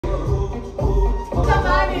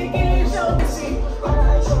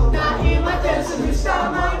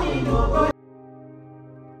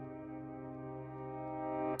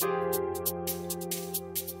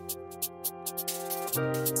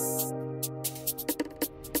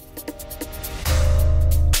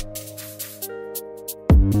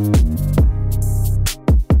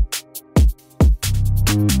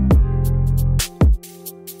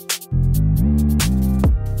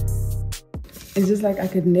It's just like I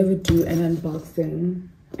could never do an unboxing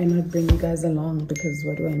and not bring you guys along, because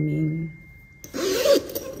what do I mean?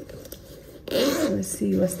 Let's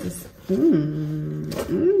see, what's this?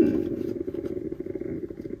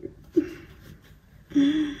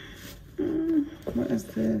 What is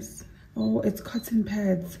this? Oh, it's cotton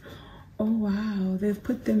pads. Oh wow, they've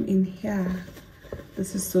put them in here.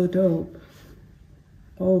 This is so dope.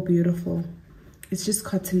 Oh, beautiful. It's just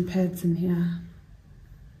cotton pads in here.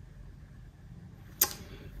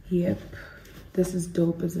 Yep, this is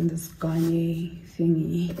dope. It's in this Garnier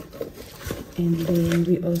thingy. And then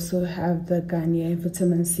we also have the Garnier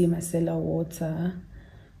Vitamin C Micellar Water.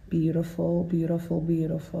 Beautiful, beautiful,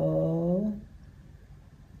 beautiful.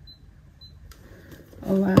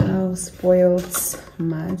 Oh wow, spoiled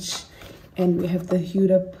much. And we have the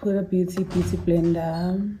Huda Beauty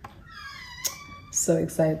Blender. So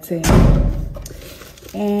exciting.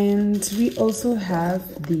 And we also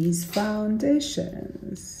have these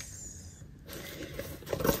foundations.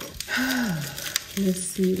 Let's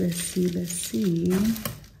see.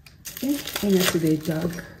 And that's today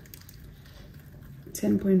jug.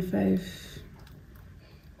 10.5.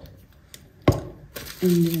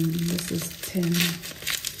 And then this is 10.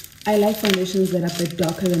 I like foundations that are a bit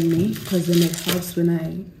darker than me, because then it helps when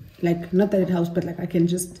I, like, not that it helps, but like I can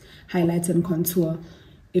just highlight and contour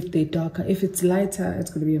if they're darker. If it's lighter,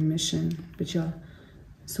 it's going to be a mission. But yeah,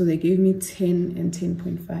 so they gave me 10 and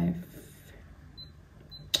 10.5.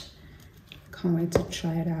 Can't wait to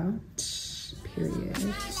try it out. Period.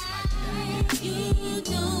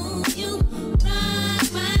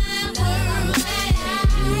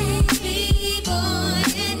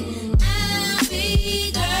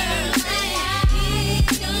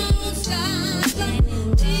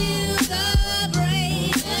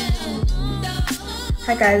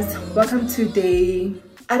 Hi guys, welcome to day,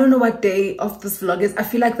 I don't know what day of this vlog is. I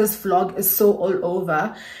feel like this vlog is so all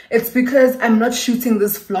over. It's because I'm not shooting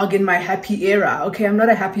this vlog in my happy era. Okay, I'm not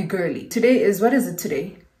a happy girly. Today is, what is it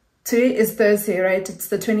today? Today is Thursday, right? It's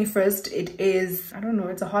the 21st. It is, I don't know,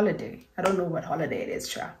 it's a holiday. I don't know what holiday it is,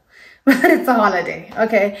 Cha. But it's a holiday.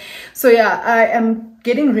 Okay, so yeah, I am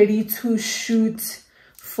getting ready to shoot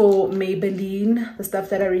for Maybelline, the stuff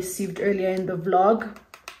that I received earlier in the vlog.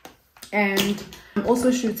 And I'm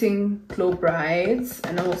also shooting Clo Brides,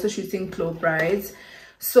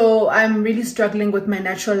 so I'm really struggling with my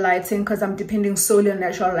natural lighting because I'm depending solely on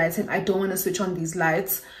natural lighting. I don't want to switch on these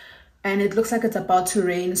lights, and it looks like it's about to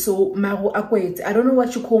rain. So maru akwait, I don't know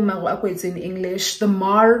what you call maru akwait in English. The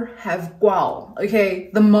mar have gwal. Okay,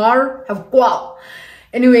 the mar have gwal.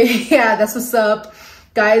 Anyway, yeah, that's what's up.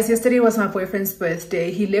 Guys, yesterday was my boyfriend's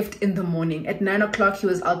birthday. He left in the morning. At 9 o'clock, he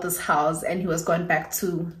was out this house and he was going back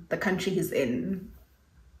to the country he's in.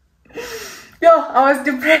 Yo, I was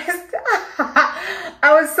depressed.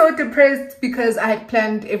 I was so depressed because I had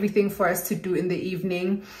planned everything for us to do in the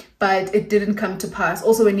evening, but it didn't come to pass.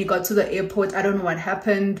 Also, when he got to the airport, I don't know what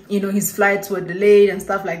happened. You know, his flights were delayed and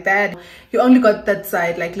stuff like that. He only got that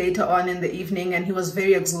side like later on in the evening, and he was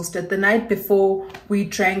very exhausted. The night before, we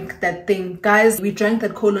drank that thing. Guys, we drank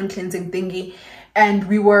that colon cleansing thingy, and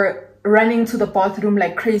we were running to the bathroom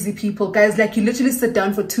like crazy people. Guys, like, you literally sit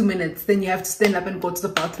down for 2 minutes, then you have to stand up and go to the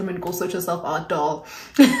bathroom and go sort yourself out, doll.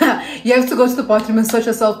 You have to go to the bathroom and sort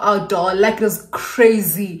yourself out, doll. Like, it was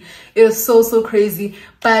crazy. It was so crazy.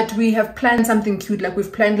 But we have planned something cute. Like,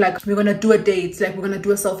 we've planned, like, we're gonna do a date. Like, we're gonna do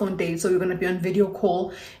a cell phone date. So we're gonna be on video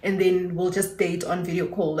call, and then we'll just date on video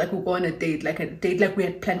call. Like, we'll go on a date like we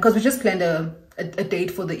had planned, because we just planned a date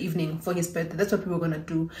for the evening for his birthday. That's what we were gonna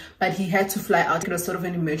do, but he had to fly out. It was sort of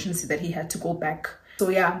an emergency that he had to go back. So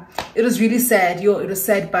yeah, it was really sad. Yo, it was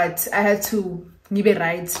sad, but I had to be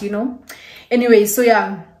right, you know. Anyway, so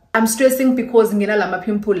yeah, I'm stressing because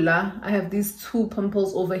I have these 2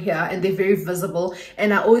 pimples over here, and they're very visible.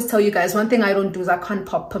 And I always tell you guys, one thing I don't do is I can't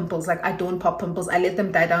pop pimples. Like, I don't pop pimples. I let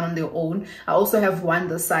them die down on their own. I also have one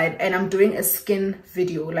this side, and I'm doing a skin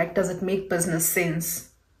video. Like, does it make business sense?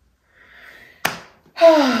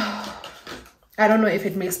 I don't know if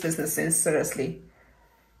it makes business sense, seriously.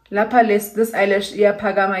 This eyelash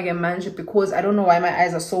because I don't know why my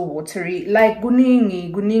eyes are so watery. Like,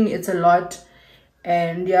 guningi, it's a lot.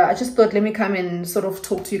 And yeah, I just thought, let me come and sort of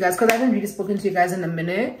talk to you guys, because I haven't really spoken to you guys in a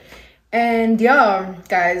minute. And yeah,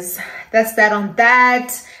 guys, that's that on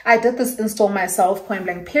that. I did this install myself, point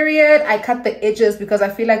blank period. I cut the edges because I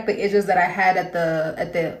feel like the edges that I had at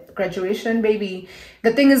the graduation, baby,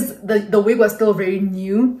 the thing is the wig was still very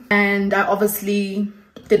new, and I obviously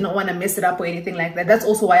did not want to mess it up or anything like that. That's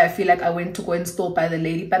also why I feel like I went to go install by the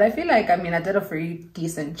lady. But I feel like, I mean, I did a very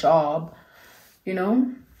decent job, you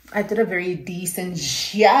know. I did a very decent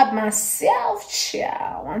job myself,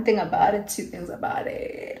 child. One thing about it, two things about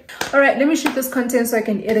it. All right, let me shoot this content so I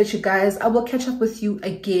can edit you guys. I will catch up with you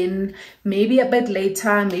again, maybe a bit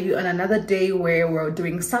later, maybe on another day where we're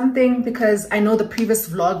doing something, because I know the previous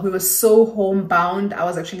vlog, we were so homebound. I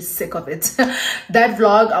was actually sick of it. That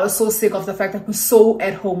vlog, I was so sick of the fact that we're so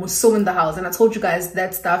at home, we're so in the house. And I told you guys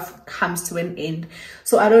that stuff comes to an end.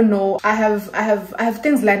 So I don't know. I have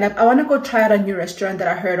things lined up. I want to go try out a new restaurant that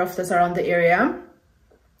I heard of that's around the area.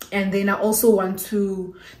 And then I also want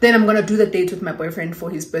to, then I'm going to do the date with my boyfriend for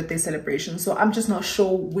his birthday celebration. So I'm just not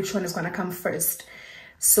sure which one is going to come first.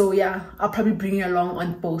 So yeah, I'll probably bring you along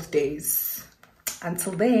on both days.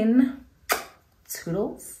 Until then,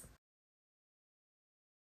 toodles.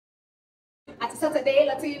 At Saturday,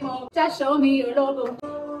 Latimo, just show me your logo.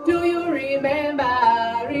 Do you remember?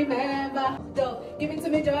 Give it to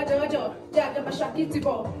me, Jojo. Jaga mashakiti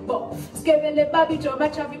bo. Skevele babi jo,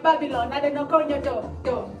 machavi Babylon. I don't know konyo do.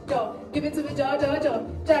 Give it to me,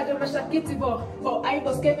 Jojo. Jaga mashakiti bo.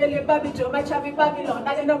 Aibo skevele babi jo, machavi Babylon.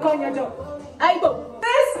 I don't know konyo do. Aibo.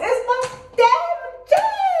 This is my damn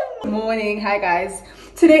jam. Morning, hi guys.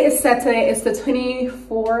 Today is Saturday. It's the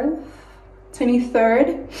 24th,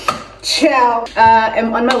 23rd. Ciao.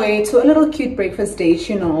 I'm on my way to a little cute breakfast date,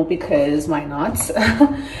 you know, because why not?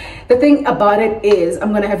 The thing about it is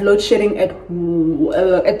I'm gonna have load shedding at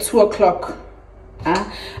 2 o'clock.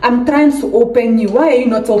 I'm trying to open you. Why are you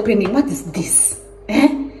not opening? What is this?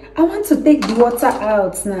 I want to take the water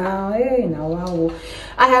out now. Hey, now, wow.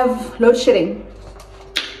 I have load shedding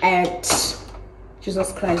at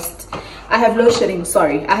Jesus Christ. I have load shedding.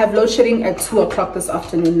 Sorry, I have load shedding at 2 o'clock this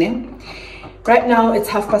afternoon. Right now it's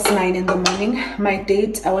 9:30 in the morning. My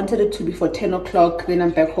date, I wanted it to be for 10 o'clock, then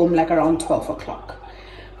I'm back home like around 12 o'clock.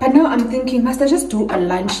 But now I'm thinking, must I just do a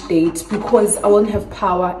lunch date because I won't have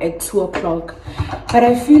power at 2 o'clock. But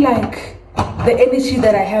I feel like the energy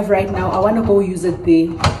that I have right now, I want to go use it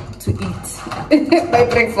there to eat my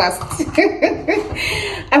breakfast.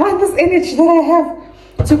 I want this energy that I have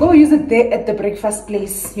to go use it there at the breakfast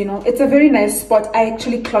place. You know, it's a very nice spot. I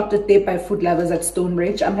actually clocked it there by Food Lovers at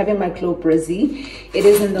Stonebridge. I'm having my club brizzy. It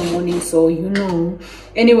is in the morning, so you know.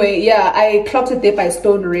 Anyway, yeah, I clocked it there by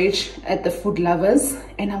Stonebridge at the Food Lovers,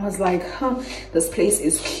 and I was like, this place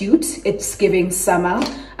is cute. It's giving summer.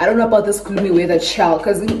 I don't know about this gloomy weather, child,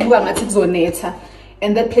 because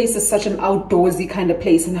and that place is such an outdoorsy kind of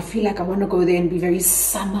place, and I feel like I want to go there and be very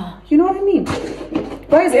summer. You know what I mean?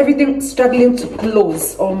 Why is everything struggling to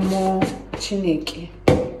close or more chineke?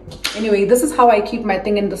 Anyway, this is how I keep my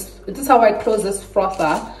thing in this. This is how I close this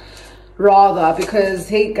frother, rather, because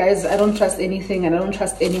hey guys, I don't trust anything and I don't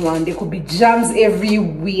trust anyone. There could be jams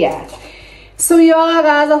everywhere. So yeah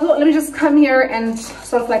guys, I thought let me just come here and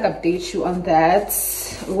sort of like update you on that.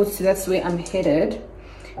 That's where I'm headed.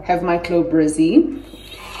 Have my club brizzy.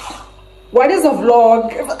 What is a vlog?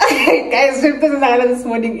 Guys, this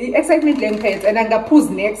morning excitement lampets and anga pose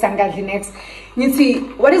next next. You see,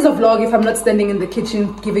 what is a vlog if I'm not standing in the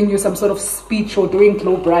kitchen giving you some sort of speech or doing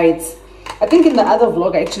glow brides? I think in the other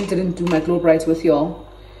vlog I actually didn't do my glow brides with y'all.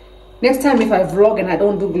 Next time if I vlog and I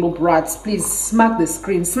don't do glow brides, please smack the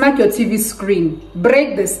screen, smack your TV screen,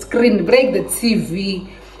 break the screen, break the TV,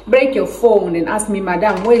 break your phone and ask me,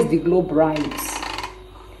 madam, where's the glow brides?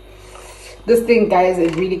 This thing, guys,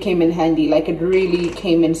 it really came in handy. Like, it really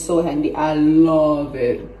came in so handy. I love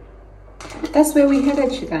it. That's where we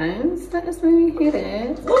headed, you guys. That is where we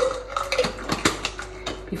headed.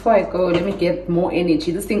 Before I go, let me get more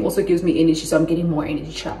energy. This thing also gives me energy, so I'm getting more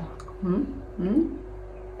energy, child.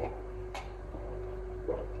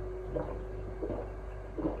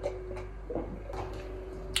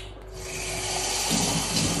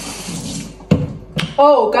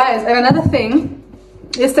 Oh, guys, and another thing.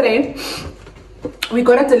 Yesterday, we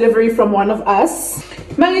got a delivery from one of us.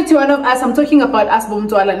 Mainly to one of us, I'm talking about us,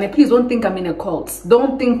 Motswala. Please don't think I'm in a cult.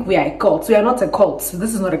 Don't think we are a cult. We are not a cult.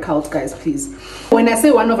 This is not a cult, guys, please. When I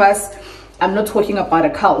say one of us, I'm not talking about a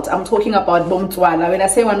cult. I'm talking about Motswala. When I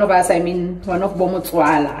say one of us, I mean one of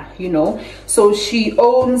Motswala, you know. So she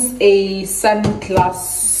owns a sunglass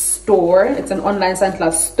store. It's an online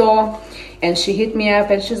sunglass store. And she hit me up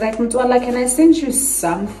and she's like, Motswala, can I send you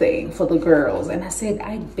something for the girls? And I said,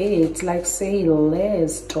 I bet, like, say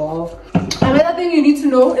less, dog. Another thing you need to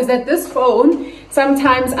know is that this phone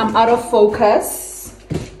Sometimes I'm out of focus.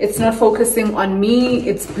 It's not focusing on me.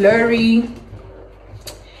 It's blurry.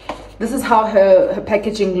 This is how her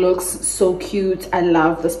packaging looks. So cute. I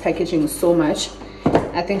love this packaging so much.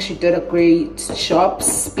 I think she did a great job.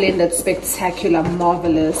 Splendid, spectacular,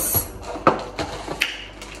 marvelous.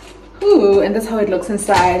 Ooh, and that's how it looks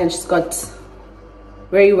inside. And she's got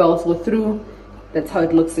very well thought through. That's how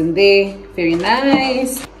it looks in there. Very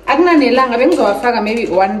nice. Maybe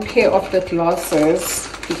one pair of the glasses,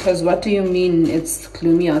 because what do you mean it's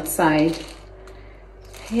gloomy outside?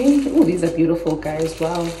 Hey, oh, these are beautiful, guys.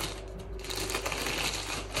 Wow.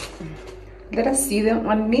 Let us see them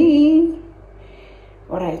on me.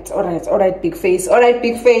 All right, big face. All right,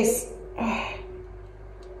 big face.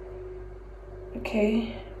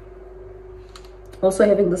 Okay. Also,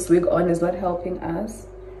 having this wig on is not helping us,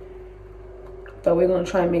 but we're gonna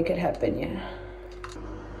try and make it happen. Yeah.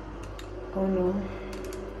 Oh no.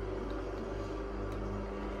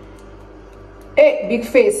 Hey, big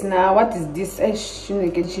face now. What is this?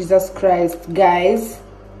 Jesus Christ, guys.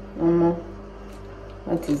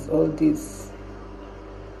 What is all this?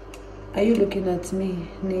 Are you looking at me,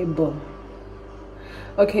 neighbor?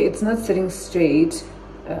 Okay, it's not sitting straight.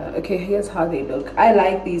 Okay, here's how they look. I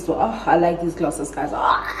like these. Oh, I like these glasses, guys. Oh,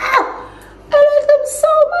 I like them so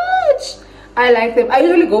much. I like them. I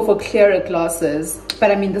usually go for clearer glasses,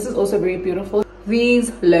 but I mean, this is also very beautiful.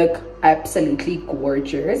 These look absolutely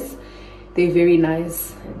gorgeous. They're very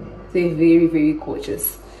nice. They're very, very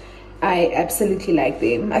gorgeous. I absolutely like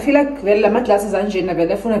them. I feel like my glasses are you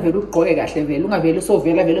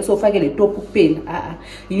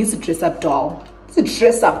need to dress up doll.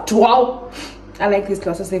 I like these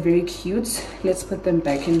glasses. They're very cute. Let's put them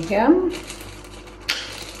back in here.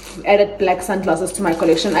 Added black sunglasses to my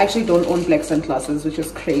collection. I actually don't own black sunglasses, which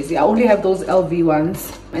is crazy. I only have those LV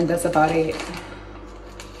ones, and that's about it.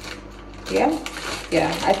 Yeah,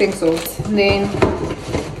 I think so. And then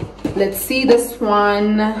let's see this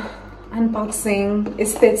one. Unboxing,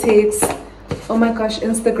 aesthetics. Oh my gosh,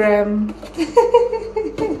 Instagram.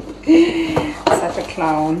 Such a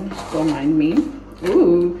clown. Don't mind me.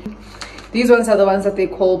 Ooh, these ones are the ones that they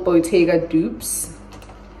call Bottega dupes.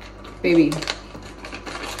 Baby,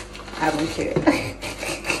 I don't care.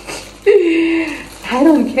 I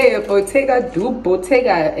don't care. Bottega dupe,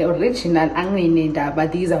 Bottega original,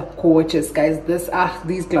 but these are gorgeous, guys.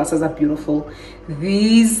 These glasses are beautiful.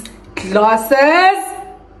 These glasses,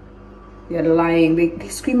 you're lying. They're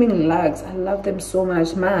screaming lugs. I love them so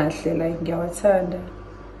much. They're like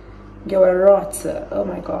oh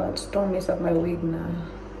my god, don't mess up my wig now.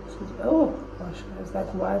 Oh gosh, is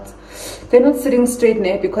that what? They're not sitting straight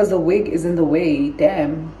now because the wig is in the way.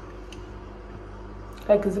 Damn.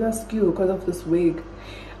 Like, is it askew because of this wig?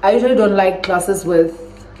 I usually don't like glasses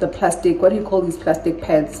with the plastic, what do you call these plastic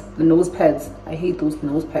pads? The nose pads. I hate those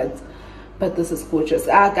nose pads. But this is gorgeous.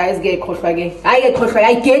 Guys, get caught again. I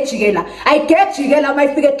get you, my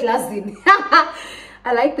figure class in.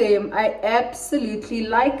 I like them. I absolutely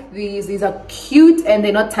like these. These are cute and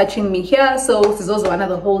they're not touching me here. So this is also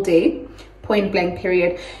another whole day. Point blank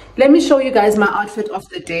period. Let me show you guys my outfit of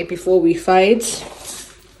the day before we fight.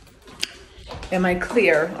 Am I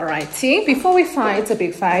clear? All right. See, before we fight a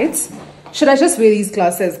big fight, should I just wear these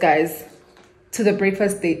glasses, guys, to the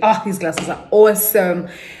breakfast date? Oh, these glasses are awesome.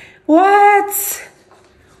 What?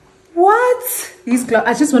 These glasses,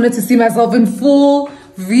 I just wanted to see myself in full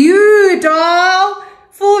view, doll.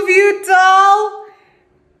 Full view, doll.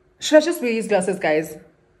 Should I just wear these glasses, guys?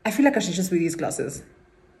 I feel like I should just wear these glasses.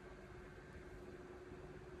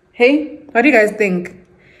 Hey, what do you guys think?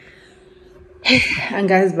 And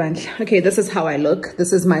guys, bunch. Okay, this is how I look.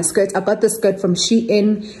 This is my skirt. I got this skirt from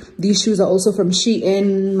Shein. These shoes are also from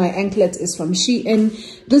Shein. My anklet is from Shein.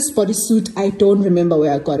 This bodysuit, I don't remember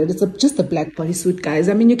where I got it. It's just a black bodysuit, guys.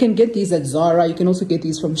 I mean, you can get these at Zara. You can also get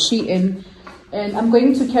these from Shein. And I'm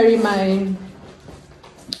going to carry my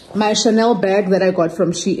Chanel bag that I got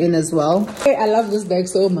from Shein as well. Hey, I love this bag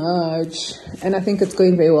so much. And I think it's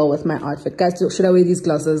going very well with my outfit. Guys, should I wear these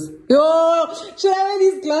glasses? Yo, should I wear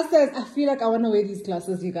these glasses? I feel like I want to wear these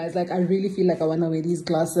glasses, you guys. Like, I really feel like I want to wear these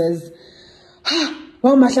glasses.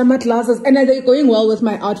 Wow, my glasses. And they're going well with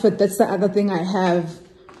my outfit. That's the other thing I have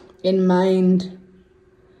in mind.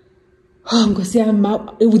 Oh, I'm going to say I'm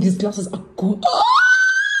out with these glasses. Are good.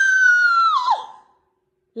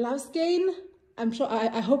 Love Skein. I'm sure,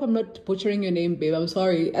 I hope I'm not butchering your name, babe. I'm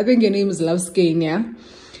sorry. I think your name is Love Skein, yeah?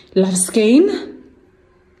 Love Skein?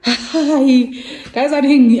 Hi. Guys, I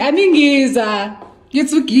think he's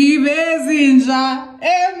you give Zinja.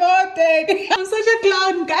 I'm such a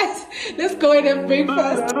clown, guys. Let's go and have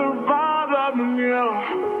breakfast.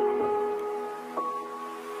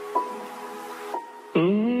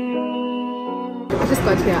 I just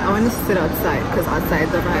got here. I want to sit outside because outside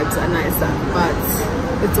the vibes are nicer, but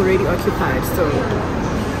it's already occupied, so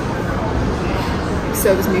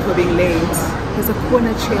serves me for being late. There's a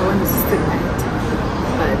corner chair I want to sit at,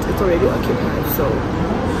 but it's already occupied, so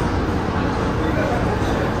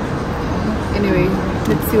anyway,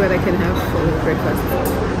 let's see what I can have for breakfast.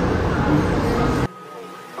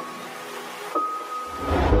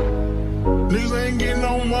 Niggas ain't getting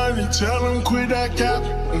no money, tell them quit that cap.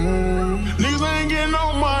 Niggas ain't getting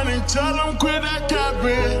no money, tell them quit that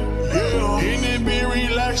capping. Yeah, ain't it been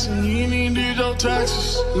relaxing, you ain't even did your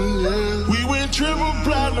taxes. Yeah. We went triple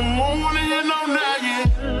platinum, won't wanna get no nagging.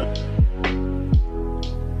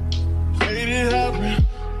 Made it happen.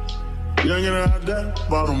 Young and out that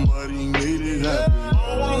bottom, buddy, made it happen. I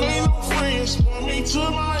don't wanna make no friends, put me to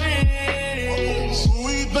my ends. Who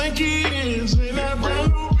we think he is in that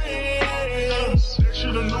brand new Benz? They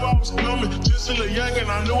should've knew I was coming. Just a little young and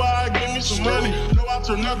I knew I'd give me some money. Know I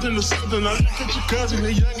turn nothing to something. I look at your cousin,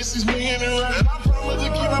 the youngest is me and running. I promise to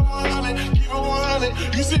keep it 100, keep it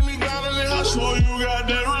 100. You see me down in the house, so you got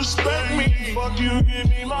that respect me. Fuck you, give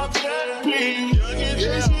me my champion. Young and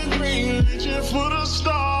chasing dreams, reaching for the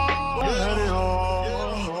stars.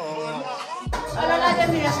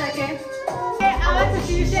 I want to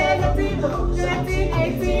see share the people 17,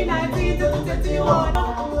 18, 19, 21.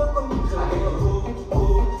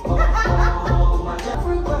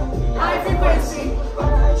 High frequency.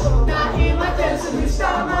 Now emergency, we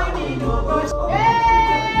start money, no push.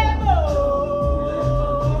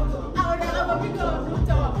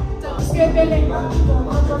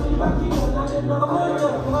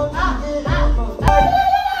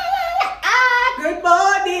 Good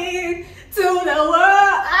morning to the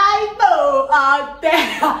world I know out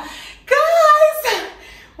there. Guys,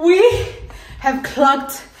 we have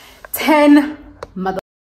clocked 10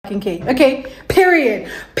 motherfucking K. Okay, period.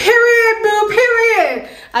 Period, boo, period.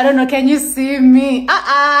 I don't know, can you see me?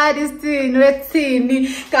 This thing, red thing.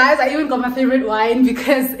 Guys, I even got my favorite wine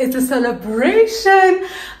because it's a celebration.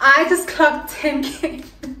 I just clocked 10K.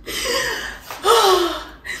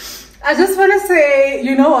 I just want to say,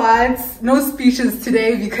 you know what? No speeches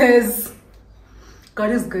today because God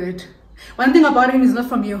is good. One thing about him, he's not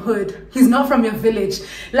from your hood. He's not from your village.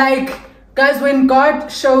 Like, guys, when God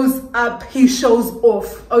shows up, he shows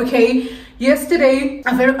off, okay? Yesterday,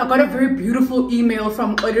 I got a very beautiful email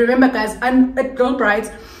from Oli. Remember, guys, I'm at Girl Brides.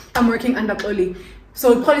 I'm working under Oli.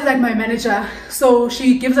 So Oli's like my manager. So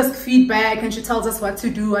she gives us feedback and she tells us what to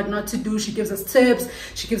do, what not to do. She gives us tips.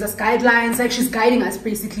 She gives us guidelines. Like, she's guiding us,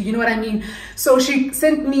 basically. You know what I mean? So she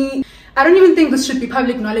sent me... I don't even think this should be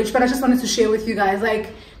public knowledge, but I just wanted to share with you guys,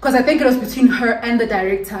 like, because I think it was between her and the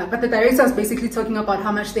director. But the director was basically talking about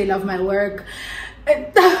how much they love my work. And,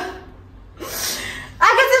 I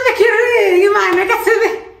get to the killing, man. I get to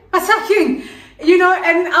the attacking, you know.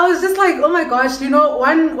 And I was just like, oh my gosh, you know,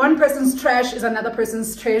 one person's trash is another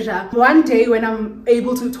person's treasure. One day when I'm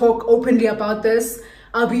able to talk openly about this,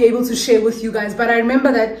 I'll be able to share with you guys. But I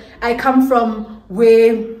remember that I come from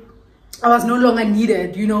where I was no longer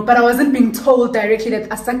needed, you know, but I wasn't being told directly that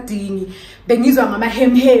asakdini benizwa ngama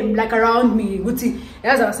hem like around me ukuthi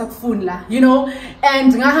yaza asakufuna, you know.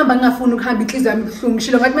 And ngahamba ngafuna ukuhamba inhliziyo yami ibuhlungu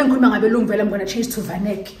ngishilo ngathi mengikhuluma ngabelungu vele I'm going to change to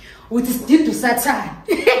Vanek ukuthi due to Satan.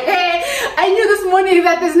 I knew this morning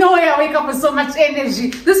that there's no way I wake up with so much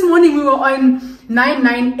energy. This morning we were on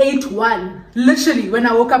 9981. Literally, when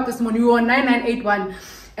I woke up this morning we were on 9981.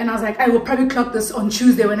 And I was like, I will probably clock this on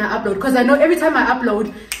Tuesday when I upload. Because I know every time I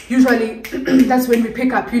upload, usually that's when we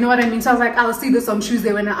pick up. You know what I mean? So I was like, I'll see this on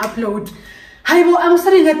Tuesday when I upload. I'm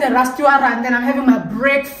sitting at the restaurant and then I'm having my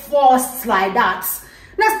breakfast like that.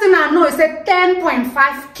 Next thing I know, it's at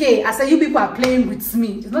 10.5K. I said, you people are playing with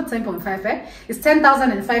me. It's not 10.5, eh? It's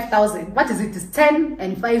 10,000 and 5,000. What is it? It's 10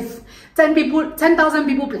 and 5. 10 people, 10,000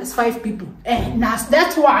 people plus 5 people. And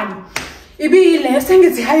that's one. It be 11,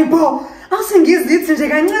 it's high.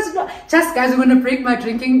 Just guys, we're gonna break my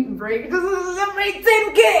drinking break. This is to celebrate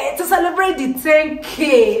 10K. To celebrate the 10K.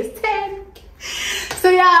 It's 10K. So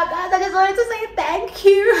yeah, I just wanted to say thank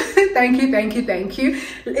you. thank you.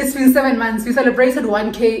 It's been 7 months. We celebrated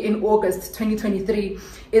 1K in August 2023.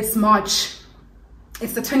 It's March.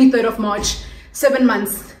 It's the 23rd of March. 7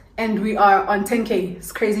 months. And we are on 10K.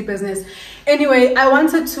 It's crazy business. Anyway, I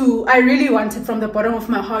really wanted from the bottom of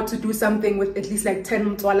my heart to do something with at least like 10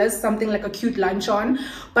 Motswalas, something like a cute lunch on.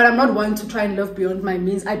 But I'm not one to try and live beyond my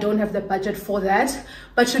means. I don't have the budget for that.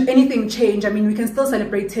 But should anything change, I mean, we can still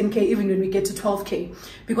celebrate 10K even when we get to 12K.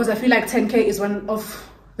 Because I feel like 10K is one of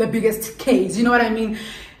the biggest Ks. You know what I mean?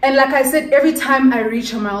 And like I said, every time I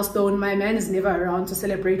reach a milestone, my man is never around to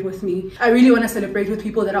celebrate with me. I really want to celebrate with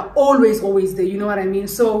people that are always there, you know what I mean?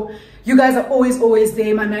 So you guys are always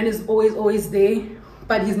there. My man is always there,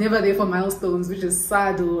 but he's never there for milestones, which is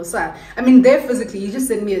sad. I mean, there physically, he just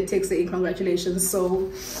sent me a text saying congratulations. So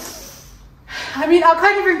I mean, I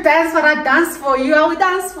can't even dance, but I dance for you. I will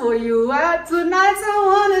dance for you. Tonight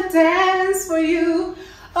I wanna dance for you.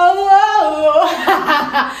 Oh.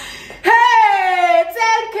 Hey,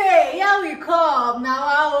 10K, here we come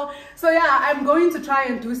now. So yeah, I'm going to try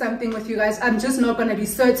and do something with you guys. I'm just not gonna be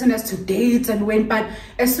certain as to dates and when, but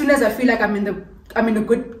as soon as I feel like I'm in a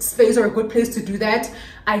good space or a good place to do that,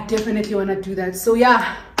 I definitely want to do that. So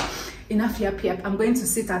yeah, enough yap. I'm going to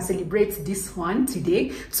sit and celebrate this one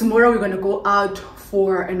today. Tomorrow we're going to go out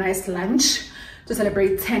for a nice lunch to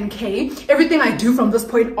celebrate 10K. Everything I do from this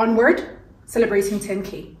point onward, celebrating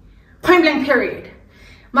 10K. Point blank period.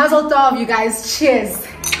 Mazel tov, you guys. Cheers.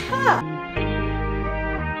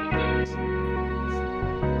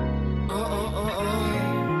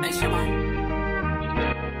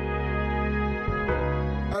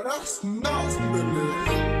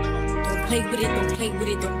 Don't play with it, don't play with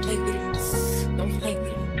it, don't play with it. Don't play with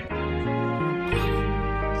it.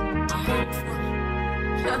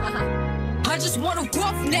 I just want a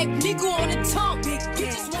roughneck nigga on the tongue.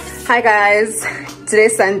 Hi guys,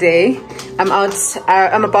 today's Sunday. I'm about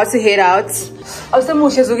to head out.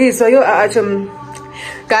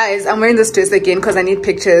 Guys, I'm wearing this dress again because I need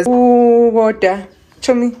pictures. Ooh, water.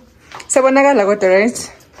 Show me. Right?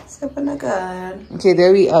 Okay,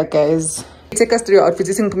 there we are, guys. Take us through your outfit.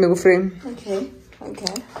 Okay.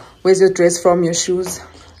 Where's your dress from? Your shoes?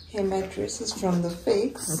 Okay, my dress is from the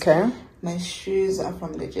fakes. Okay. My shoes are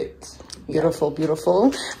from legit. Beautiful,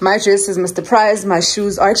 beautiful. My dress is Mr. Price. My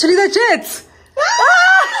shoes are actually legit.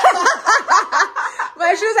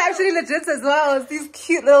 My shoes are actually legit as well. It's these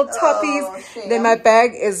cute little toppies. Then my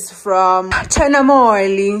bag is from China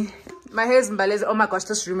Mall. My hair is mbalazi. Oh my gosh,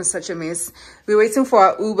 this room is such a mess. We're waiting for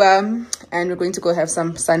our Uber and we're going to go have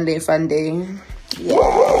some Sunday fun day.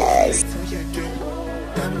 Yes.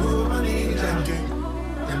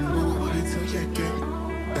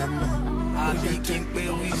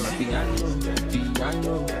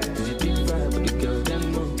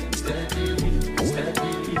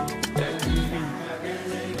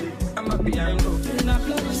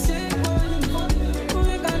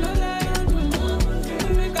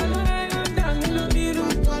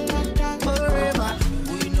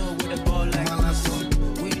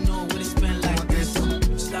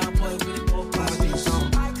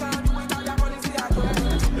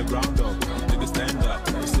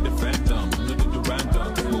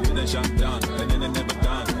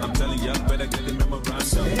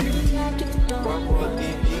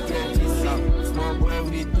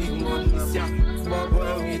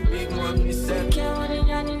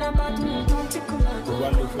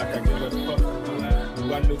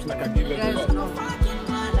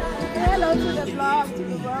 Hello to the vlog, to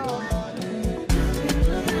the world.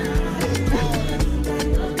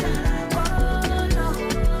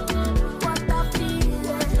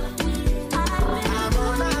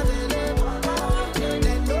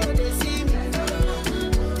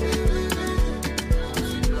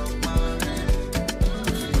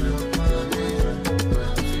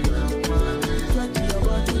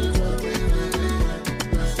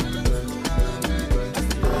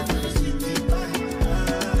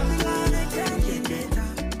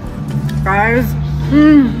 Guys,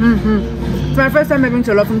 it's my first time having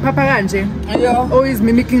jollof in Paparanji. Always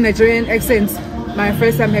mimicking Nigerian accents. My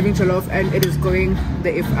first time having jollof and it is going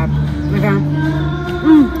the F up.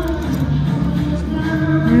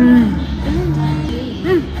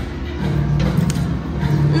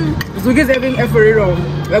 Zuki is having Eforiro.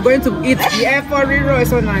 We're going to eat the Eforiro.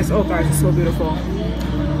 It's so nice. Oh gosh, it's so beautiful.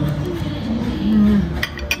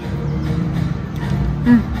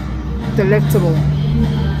 Delectable.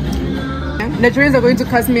 Nigerians are going to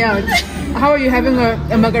cuss me out. How are you having a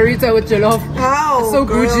margarita with jollof? How? So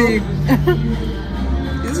Gucci.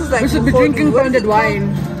 This is like we should be drinking pounded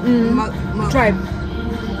wine. Try.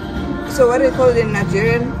 So what do they call it in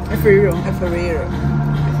Nigerian? Eforiro.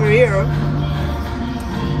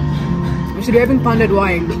 We should be having pounded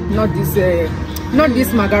wine, not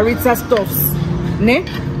this margarita stuffs. Ne?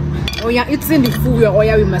 Oh yeah, it's in the food. Oh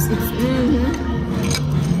yeah, we must eat.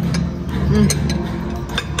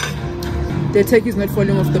 The turkey is not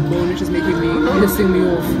falling off the bone, which is making me pissing me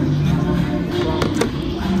off.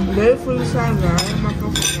 Very full sanga.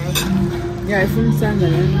 Yeah, full sanga.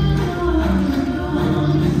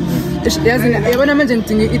 I want to imagine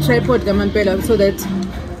a tripod so that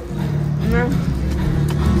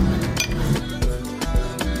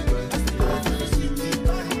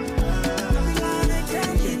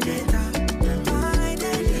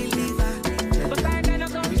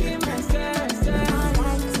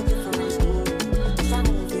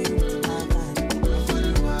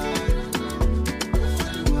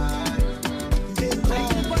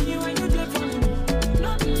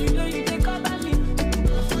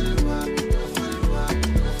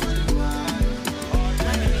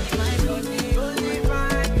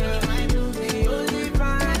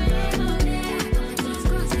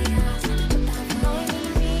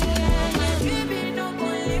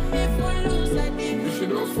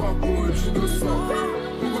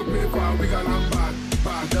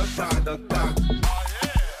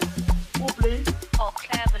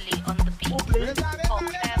cleverly on the beat.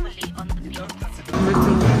 Cleverly on the beat.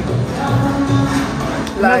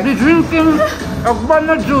 You must be drinking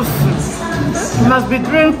banana juice. You must be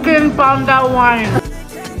drinking pounder wine.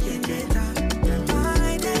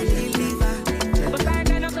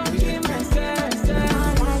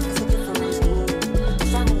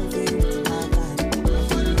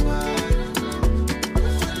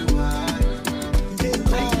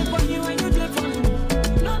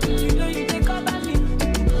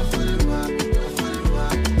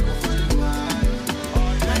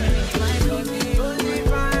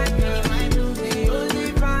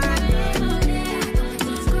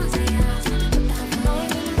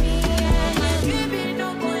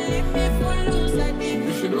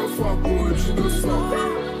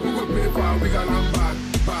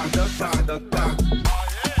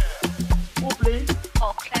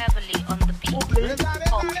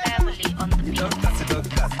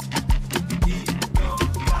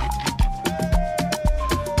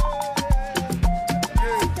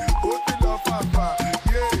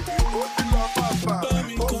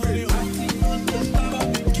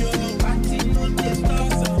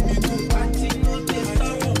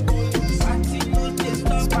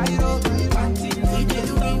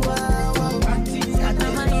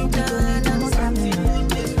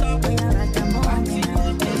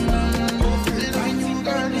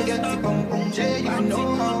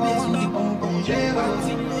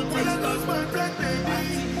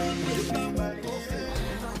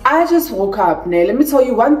 I just woke up. Now, let me tell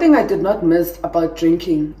you, one thing I did not miss about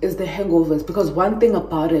drinking is the hangovers, because one thing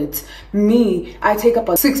about it, I take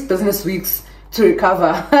about 6 business weeks to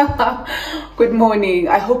recover. Good morning.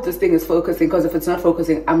 I hope this thing is focusing, because if it's not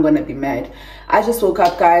focusing, I'm gonna be mad. I just woke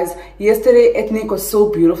up, guys. Yesterday, ethnic was so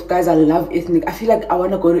beautiful, guys. I love ethnic. I feel like I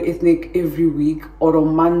want to go to ethnic every week or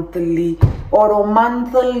monthly.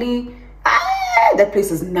 That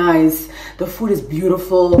place is nice. The food is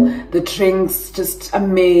beautiful. The drinks just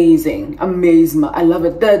amazing. I love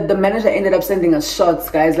it. The manager ended up sending us shots,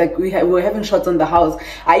 guys. Like we were having shots on the house.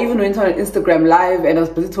 I even went on an Instagram live and I was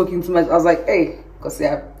busy talking too much. I was like, hey, it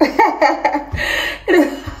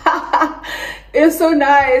was so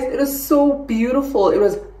nice. It was so beautiful. It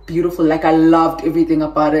was beautiful. Like I loved everything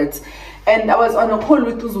about it. And I was on a call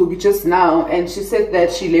with Tuzubi just now, and she said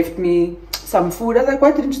that she left me some food. I was like,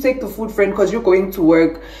 why didn't you take the food, friend? Because you're going to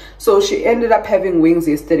work. So she ended up having wings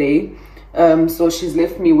yesterday. So she's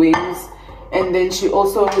left me wings, and then she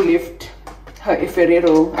also left her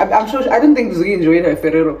Ferrero. I'm sure I don't think Zuki enjoyed her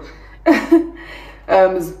Ferrero.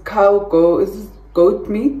 Is this goat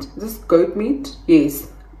meat? Is this goat meat? Yes,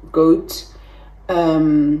 goat.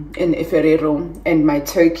 And Ferrero and my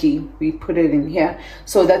turkey, we put it in here.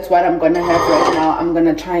 So that's what I'm gonna have right now. I'm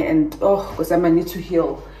gonna try and because I'm gonna need to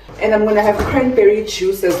heal. And I'm gonna have cranberry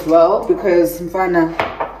juice as well, because mfana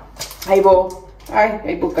aibo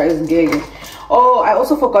guys. Oh, I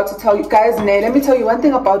also forgot to tell you guys, let me tell you one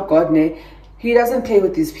thing about God. He doesn't play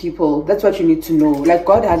with these people. That's what you need to know. Like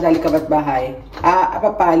God has when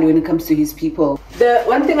it comes to his people. The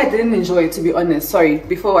one thing I didn't enjoy, to be honest, sorry,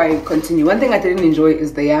 before I continue, one thing I didn't enjoy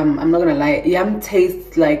is the yam. I'm not gonna lie, yam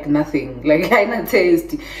tastes like nothing. Like I not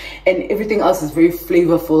taste, and everything else is very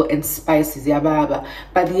flavorful and spicy.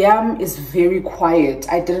 But the yam is very quiet.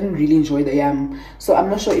 I didn't really enjoy the yam, so I'm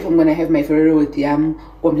not sure if I'm gonna have my Ferrero with yam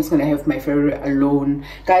or I'm just gonna have my Ferrero alone.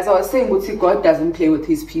 Guys, I was saying, God doesn't play with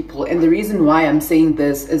his people, and the reason why I'm saying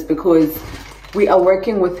this is because we are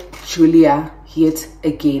working with Julia yet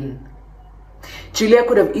again. Julia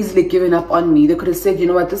could have easily given up on me. They could have said, you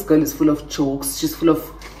know what, this girl is full of jokes, she's full of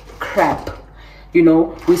crap. You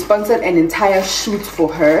know, we sponsored an entire shoot for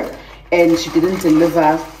her and she didn't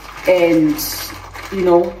deliver. And you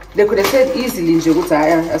know, they could have said easily,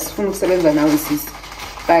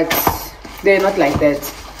 but they're not like that.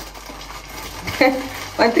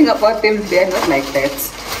 One thing about them, they're not like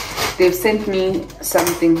that. They've sent me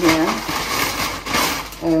something here.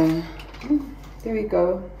 There we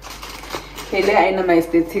go. Okay, I know my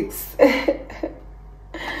aesthetics.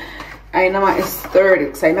 I know my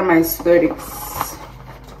aesthetics.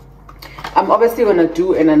 I'm obviously gonna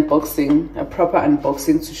do an unboxing, a proper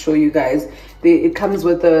unboxing, to show you guys. It comes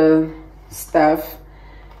with the stuff,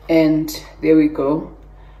 and there we go.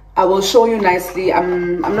 I will show you nicely.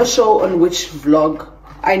 I'm not sure on which vlog.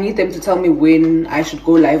 I need them to tell me when I should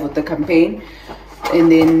go live with the campaign,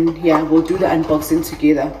 and then yeah, we'll do the unboxing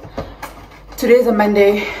together. Today's a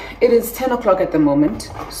Monday. It is 10 o'clock at the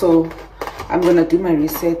moment, so I'm gonna do my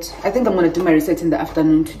reset. I think I'm gonna do my reset in the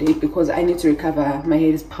afternoon today because I need to recover. My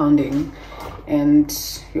head is pounding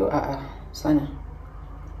and you are Sana.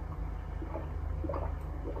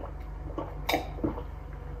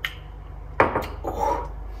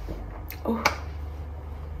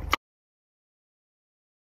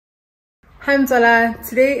 Hi Motswala,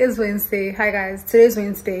 today is Wednesday. Hi guys, today is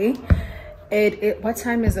Wednesday. What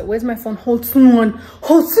time is it? Where's my phone? Hold on.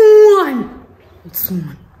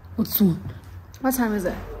 What time is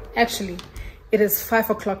it? Actually, it is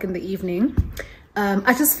 5 o'clock in the evening.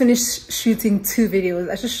 I just finished shooting 2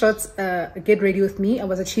 videos. I just shot Get Ready With Me. I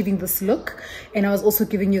was achieving this look, and I was also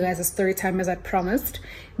giving you guys a story time as I promised.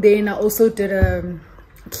 Then I also did a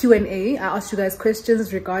Q&A. I asked you guys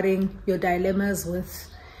questions regarding your dilemmas with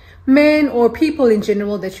men or people in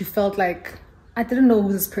general that you felt like, I didn't know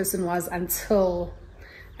who this person was until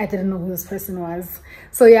I didn't know who this person was.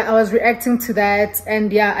 So yeah, I was reacting to that,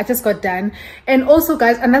 and yeah, I just got done. And also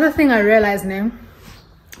guys, another thing I realized now,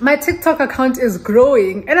 my TikTok account is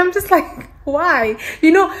growing, and I'm just like, why?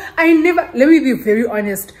 You know, let me be very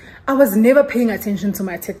honest, I was never paying attention to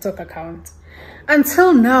my TikTok account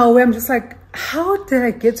until now, where I'm just like, how did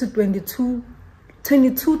I get to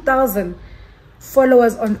 22,000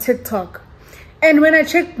 followers on TikTok? And when I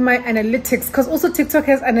checked my analytics, because also TikTok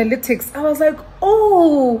has analytics, I was like,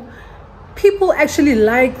 oh, people actually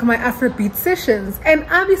like my Afrobeat sessions, and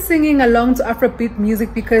I'll be singing along to Afrobeat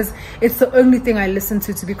music because it's the only thing I listen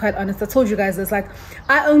to be quite honest. I told you guys this, like,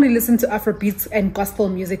 I only listen to Afrobeats and gospel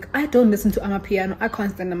music. I don't listen to Amapiano. I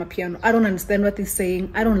can't stand Amapiano. I don't understand what they're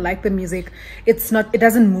saying. I don't like the music. It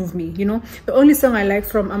doesn't move me, you know. The only song I like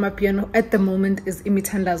from Amapiano at the moment is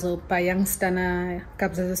Imitandazo by Youngstana,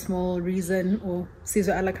 Kabza Small, Reason, or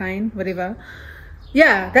Caesar Alakine, whatever.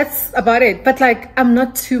 Yeah, that's about it. But like, I'm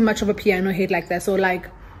not too much of a piano head like that. So like,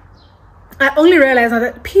 I only realized now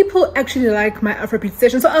that people actually like my Afrobeat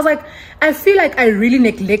session. So I was like, I feel like I really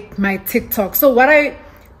neglect my TikTok. So what I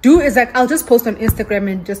do is like, I'll just post on Instagram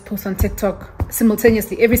and just post on TikTok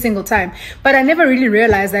simultaneously every single time. But I never really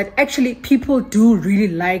realized that actually people do really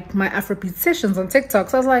like my Afrobeat sessions on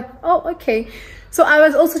TikTok. So I was like, oh, okay. So I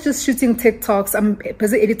was also just shooting TikToks. I'm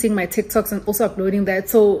busy editing my TikToks and also uploading that.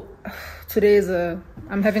 So today is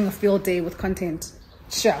I'm having a field day with content.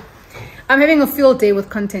 Sure, I'm having a field day with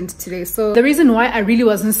content today. So the reason why I really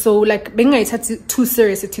wasn't so like being too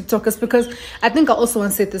serious at TikTok is because I think I also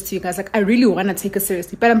want to say this to you guys, like, I really want to take it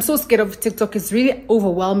seriously, but I'm so scared of TikTok. It's really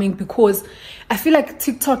overwhelming because I feel like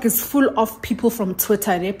TikTok is full of people from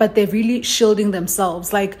Twitter, but they're really shielding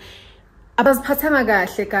themselves. Like, I was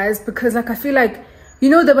guys, because like I feel like, you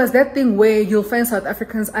know, there was that thing where you'll find South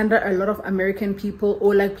Africans under a lot of American people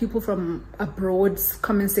or like people from abroad's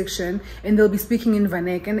comment section, and they'll be speaking in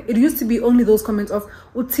Vanek, and it used to be only those comments of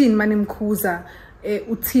Utin manim kuza,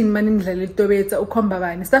 Utin manim dlalitobeeta,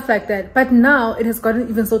 ukombaba, stuff like that. But now it has gotten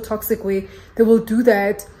even so toxic where they will do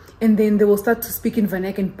that, and then they will start to speak in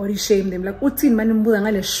Vanek and body shame them, like Utin manim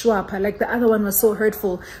budangale shwapa. Like the other one was so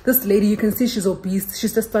hurtful. This lady, you can see she's obese,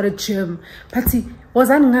 she's just started gym. Pati was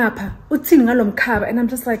ngapha uthini ngalomkhaba, and I'm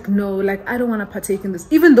just like, no, like I don't want to partake in this.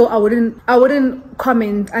 Even though I wouldn't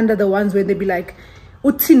comment under the ones where they'd be like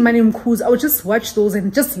uthini mani mkhuza. I would just watch those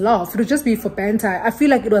and just laugh. It would just be for banter. I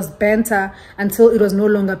feel like it was banter until it was no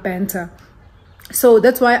longer banter. So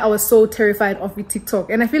that's why I was so terrified of TikTok.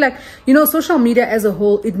 And I feel like, you know, social media as a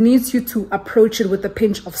whole, it needs you to approach it with a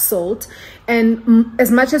pinch of salt. And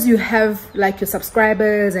as much as you have like your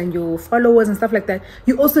subscribers and your followers and stuff like that,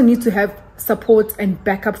 you also need to have support and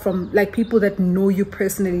backup from like people that know you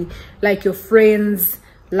personally, like your friends,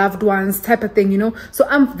 loved ones type of thing, you know. So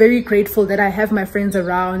I'm very grateful that I have my friends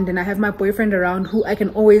around and I have my boyfriend around who I can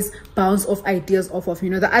always bounce off ideas off of.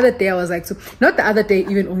 You know, the other day I was like, so not the other day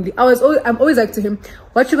even only, I'm always like to him,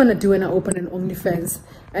 what you gonna do when I open an OnlyFans?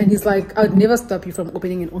 And he's like, I would never stop you from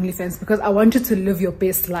opening an OnlyFans because I want you to live your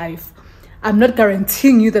best life. I'm not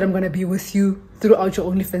guaranteeing you that I'm gonna be with you throughout your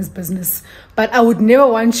OnlyFans business, but I would never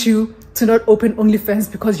want you to not open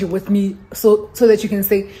OnlyFans because you're with me, so that you can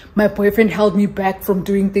say my boyfriend held me back from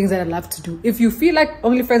doing things that I love to do. If you feel like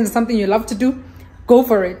OnlyFans is something you love to do, go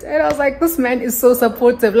for it. And I was like, this man is so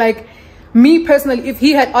supportive. Like, me personally, if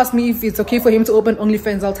he had asked me if it's okay for him to open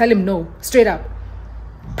OnlyFans, I'll tell him no, straight up.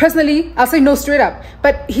 Personally, I'll say no straight up.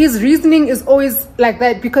 But his reasoning is always like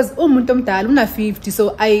that because I'm not 50,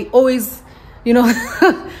 so I always, you know,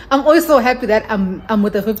 I'm always so happy that I'm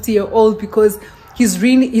with a 50-year-old because his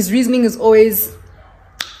reasoning is always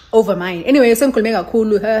over mine. Anyway,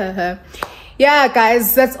 yeah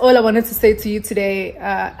guys, that's all I wanted to say to you today.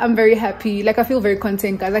 I'm very happy. Like, I feel very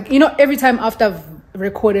content, guys. Like, you know, every time after I've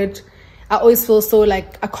recorded, I always feel so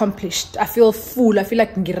like accomplished. I feel full. I feel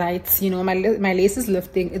like right, you know, my lace is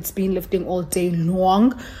lifting. It's been lifting all day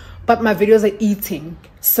long, but my videos are eating.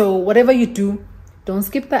 So whatever you do, don't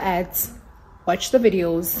skip the ads, watch the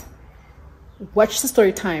videos, watch the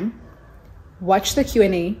story time, watch the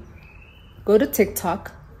Q&A, go to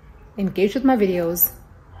TikTok, engage with my videos,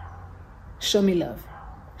 show me love,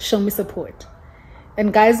 show me support.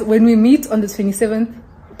 And guys, when we meet on the 27th,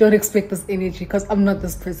 don't expect this energy, because I'm not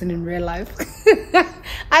this person in real life.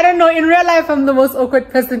 I don't know, in real life I'm the most awkward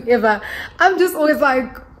person ever. I'm just always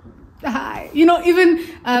like, hi. You know, even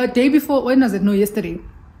day before, when was it? No, yesterday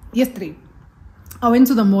I went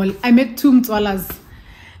to the mall. I met two Motswalas,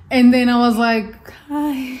 and then I was like,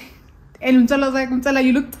 hi. And Motswala was like, Motswala,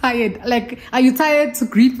 you look tired. Like, are you tired to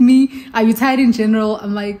greet me? Are you tired in general?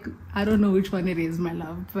 I'm like, I don't know which one it is, my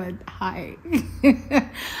love, but hi.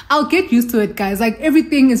 I'll get used to it, guys. Like,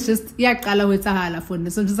 everything is just, yeah, kala wetsahala for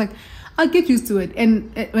this. I'm just like, I'll get used to it.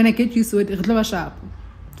 And when I get used to it, it'll sharp.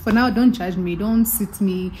 For now, don't judge me, don't sit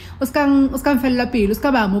me. For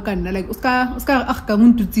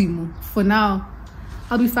now,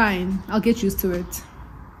 I'll be fine. I'll get used to it.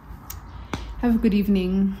 Have a good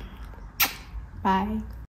evening. Bye.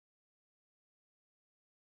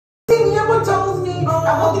 Yabo tells me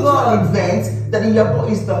about the event that Yabo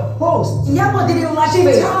is the host. Yabo didn't like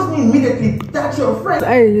it. She tells me immediately that's your friend.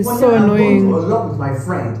 It's so annoying. I'm going to along with my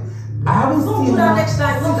friend. I haven't seen her next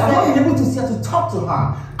time. I'm not able to see her to talk to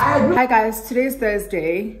her. I agree. Hi guys, today's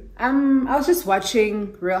Thursday. I was just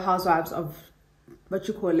watching Real Housewives of what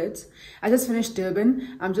you call it. I just finished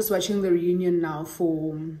Durban. I'm just watching the reunion now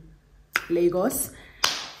for Lagos.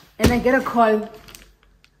 And I get a call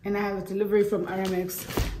and I have a delivery from Aramex.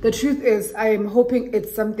 The truth is, I am hoping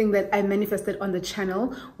it's something that I manifested on the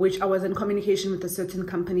channel, which I was in communication with a certain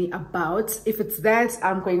company about. If it's that,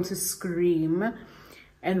 I'm going to scream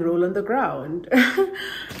and roll on the ground.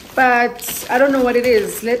 But I don't know what it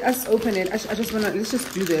is. Let us open it. I just wanna, let's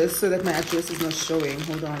just do this so that my address is not showing.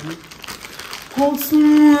 Hold on. Hold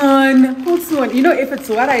on. You know, if it's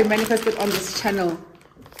what I manifested on this channel,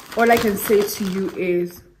 all I can say to you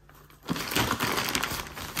is,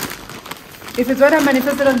 if it's what I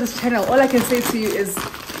manifested on this channel, all I can say to you is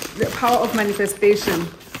the power of manifestation.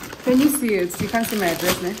 Can you see it? You can't see my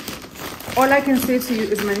address, ne? All I can say to you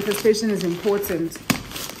is manifestation is important.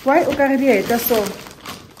 Why Ukaridi? That's all.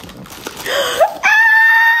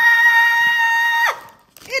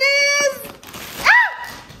 It is!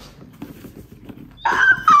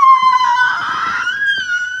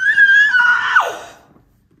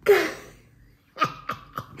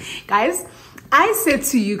 Guys, I said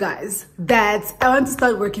to you guys that I want to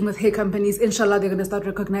start working with hair companies. Inshallah, they're going to start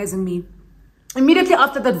recognizing me. Immediately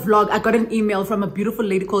after that vlog, I got an email from a beautiful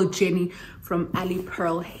lady called Jenny from Ali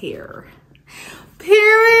Pearl Hair.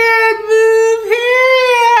 Period, boo,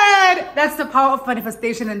 period. That's the power of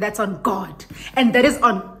manifestation, and that's on God. And that is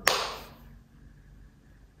on...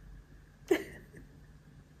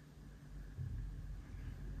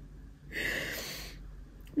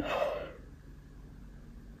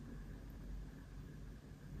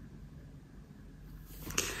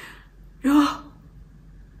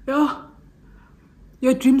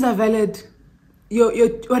 Your dreams are valid. Your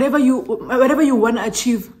whatever you want to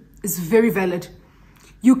achieve is very valid.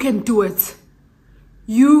 You can do it.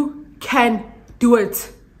 You can do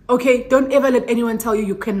it. Okay? Don't ever let anyone tell you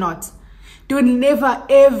you cannot. Don't never,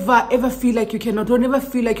 ever feel like you cannot. Don't ever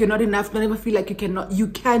feel like you're not enough. Don't ever feel like you cannot. You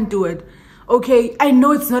can do it. Okay? I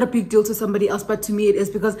know it's not a big deal to somebody else, but to me it is,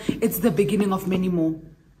 because it's the beginning of many more.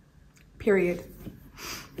 Period.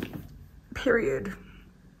 Period.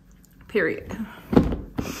 Period.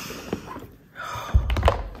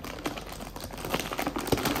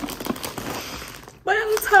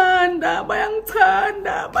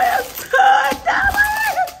 Bayangthanda.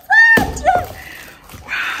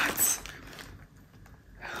 What?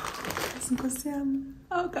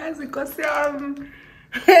 Oh guys,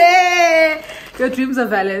 hey, your dreams are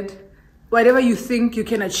valid. Whatever you think you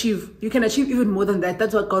can achieve even more than that.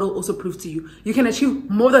 That's what God will also prove to you. You can achieve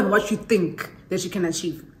more than what you think that you can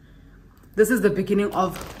achieve. This is the beginning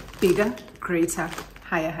of bigger, greater,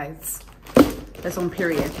 higher heights. That's on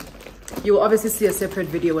period. You will obviously see a separate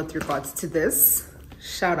video with regards to this.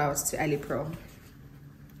 Shout outs to Ali Pro.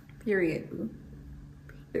 Period.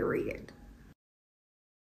 Period.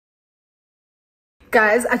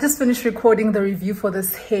 Guys, I just finished recording the review for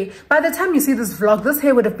this hair. By the time you see this vlog, this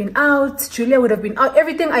hair would have been out. Julia would have been out.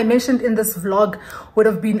 Everything I mentioned in this vlog would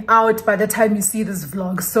have been out by the time you see this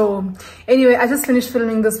vlog. So anyway, I just finished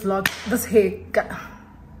filming this vlog. This hair,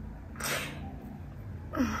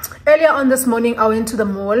 Earlier on this morning, I went to the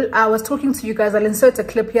mall. I was talking to you guys. I'll insert a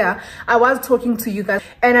clip here. I was talking to you guys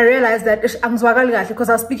and I realized that because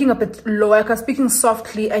I was speaking a bit lower, I was speaking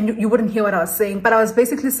softly and you wouldn't hear what I was saying. But I was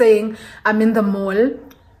basically saying I'm in the mall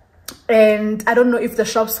and I don't know if the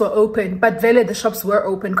shops were open, but Vele, the shops were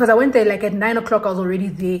open because I went there like at 9 o'clock. I was already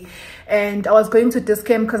there and I was going to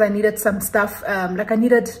Discount because I needed some stuff. Like I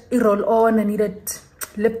needed a roll-on, I needed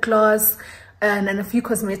lip gloss, and a few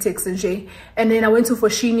cosmetics and shit. And then I went to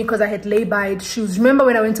Foschini because I had lay-by shoes. Remember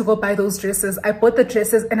when I went to go buy those dresses? I bought the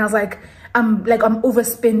dresses and I was like I'm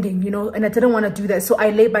overspending, you know, and I didn't want to do that. So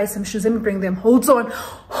I lay-by some shoes. Let me bring them. Hold on.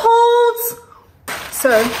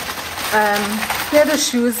 So here are the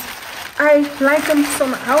shoes. I like them so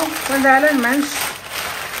much. How when the island manch.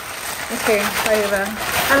 Okay, whatever.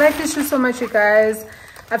 I like these shoes so much, you guys.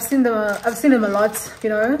 I've seen them a lot, you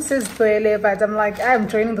know, says Twele, but I'm like, I'm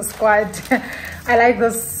joining the squad. I like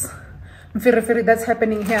this firi that's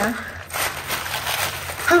happening here.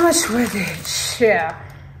 How much were they? Yeah.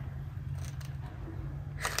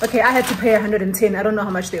 Okay, I had to pay 110. I don't know how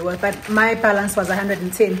much they were, but my balance was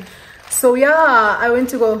 110. So yeah, I went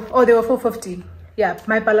to go, oh, they were 450. Yeah,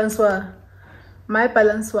 my balance was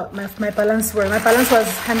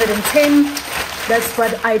 110. That's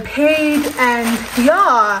what I paid. And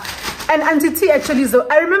yeah, and Auntie T actually, so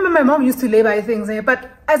I remember my mom used to lay-by things, but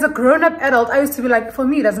as a grown-up adult, I used to be like, for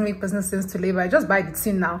me it doesn't make business sense to lay-by. Just buy the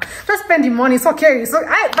tin now, just spend the money, it's okay. So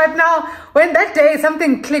but now when that day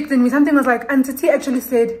something clicked in me, something was like, Auntie T actually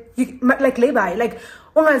said, you like lay-by, like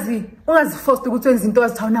forced to go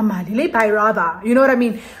to lay-by rather, you know what I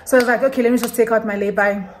mean? So I was like, okay, let me just take out my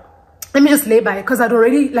lay-by, let me just lay-by, because I'd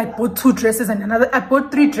already like bought 2 dresses and I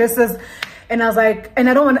bought 3 dresses. And I was like, and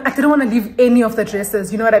I didn't want to leave any of the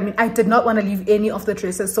dresses. You know what I mean? I did not want to leave any of the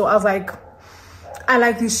dresses. So I was like, I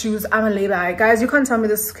like these shoes. I'm a lay-by. Guys, you can't tell me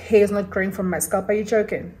this hair is not growing from my scalp. Are you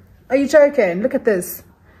joking? Are you joking? Look at this.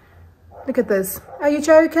 Look at this. Are you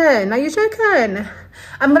joking? Are you joking?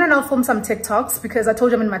 I'm going to now film some TikToks because I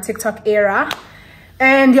told you I'm in my TikTok era.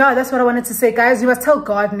 And yeah, that's what I wanted to say. Guys, you must tell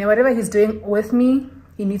God, whatever he's doing with me,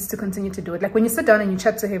 he needs to continue to do it. Like when you sit down and you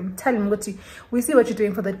chat to him, tell him we see what you're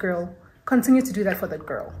doing for that girl. Continue to do that for that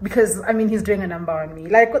girl, because I mean he's doing a number on me.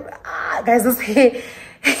 Like guys, this hey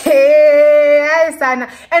Sana.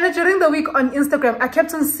 And during the week on Instagram I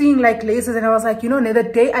kept on seeing like laces and I was like, you know, the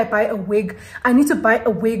day I buy a wig, I need to buy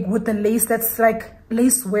a wig with the lace that's like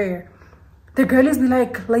lace wear. The girlies be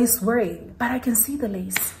like lace wear, but I can see the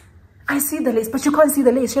lace. I see the lace, but you can't see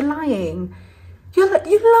the lace. You're lying. You're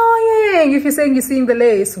lying if you're saying you're seeing the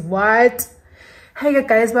lace. What? Hey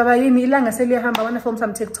guys, bye bye. I want to film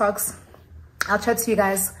some TikToks. I'll chat to you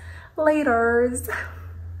guys later.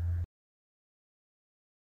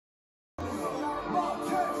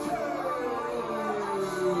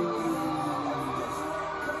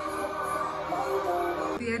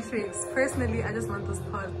 Theatrics. Personally, I just want this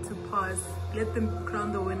part to pass. Let them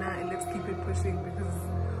crown the winner and let's keep it pushing, because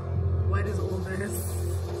what is all this?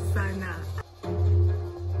 Sana. Oh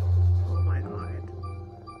my god.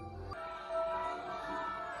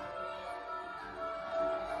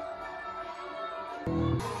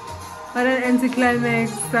 What an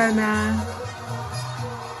anticlimax, Sana.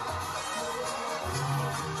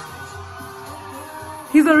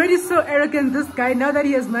 He's already so arrogant, this guy. Now that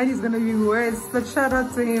he has money, he's gonna be worse. But shout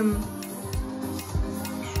out to him.